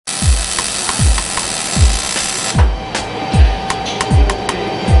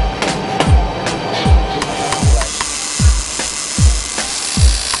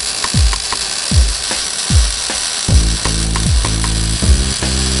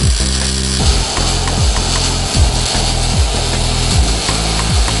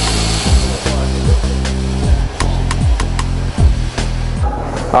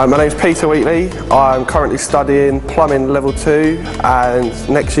My name's Peter Wheatley. I'm currently studying plumbing level 2, and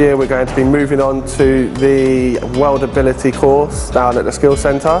next year we're going to be moving on to the Weldability course down at the Skills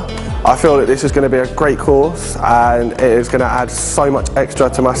Centre. I feel that this is going to be a great course and it is going to add so much extra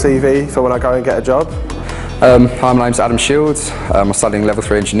to my CV for when I go and get a job. Hi, my name's Adam Shields. I'm studying level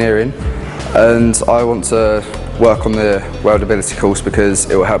 3 engineering, and I want to work on the Weldability course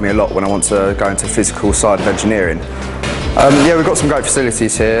because it will help me a lot when I want to go into the physical side of engineering. Yeah, we've got some great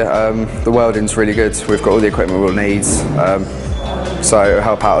facilities here. The welding's really good. We've got all the equipment we'll need, so it'll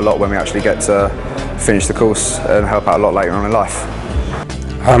help out a lot when we actually get to finish the course and help out a lot later on in life.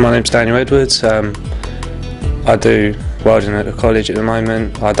 Hi, my name's Daniel Edwards. I do welding at the college at the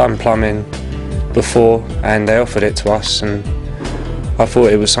moment. I've done plumbing before and they offered it to us, and I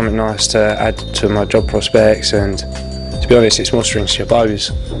thought it was something nice to add to my job prospects, and to be honest it's more strings to your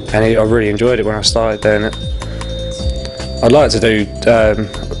bows, and I really enjoyed it when I started doing it. I'd like to do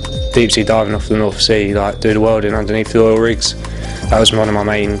deep sea diving off the North Sea, like do the welding underneath the oil rigs. That was one of my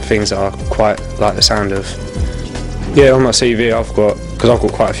main things that I quite like the sound of. Yeah, on my CV because I've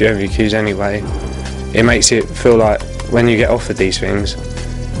got quite a few MVQs anyway, it makes it feel like when you get offered these things,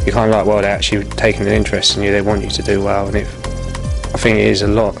 you're kind of like, well, they're actually taking an interest in you, they want you to do well, and I think it is a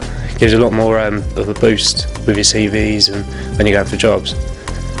lot. It gives a lot more of a boost with your CVs and when you go for jobs.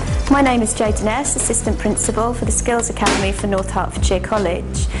 My name is Jo Ness, Assistant Principal for the Skills Academy for North Hertfordshire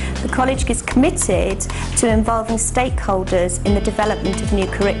College. The college is committed to involving stakeholders in the development of new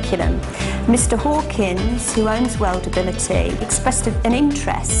curriculum. Mr Hawkins, who owns Weldability, expressed an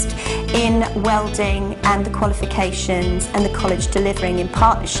interest in welding and the qualifications and the college delivering in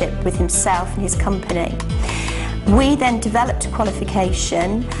partnership with himself and his company. We then developed a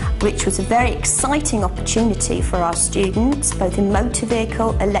qualification which was a very exciting opportunity for our students, both in motor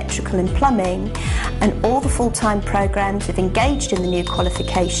vehicle, electrical and plumbing, and all the full-time programmes have engaged in the new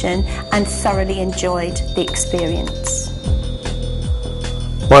qualification and thoroughly enjoyed the experience.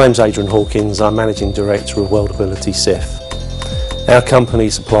 My name's Adrian Hawkins, I'm Managing Director of Weldability Sif. Our company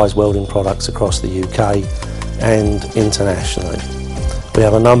supplies welding products across the UK and internationally. We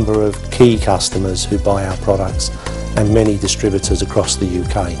have a number of key customers who buy our products and many distributors across the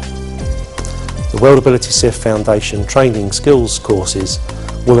UK. The Weldability Sif Foundation training skills courses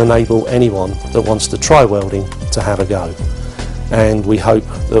will enable anyone that wants to try welding to have a go, and we hope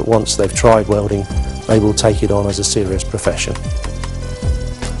that once they've tried welding they will take it on as a serious profession.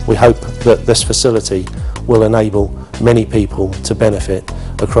 We hope that this facility will enable many people to benefit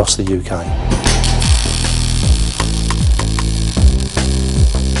across the UK.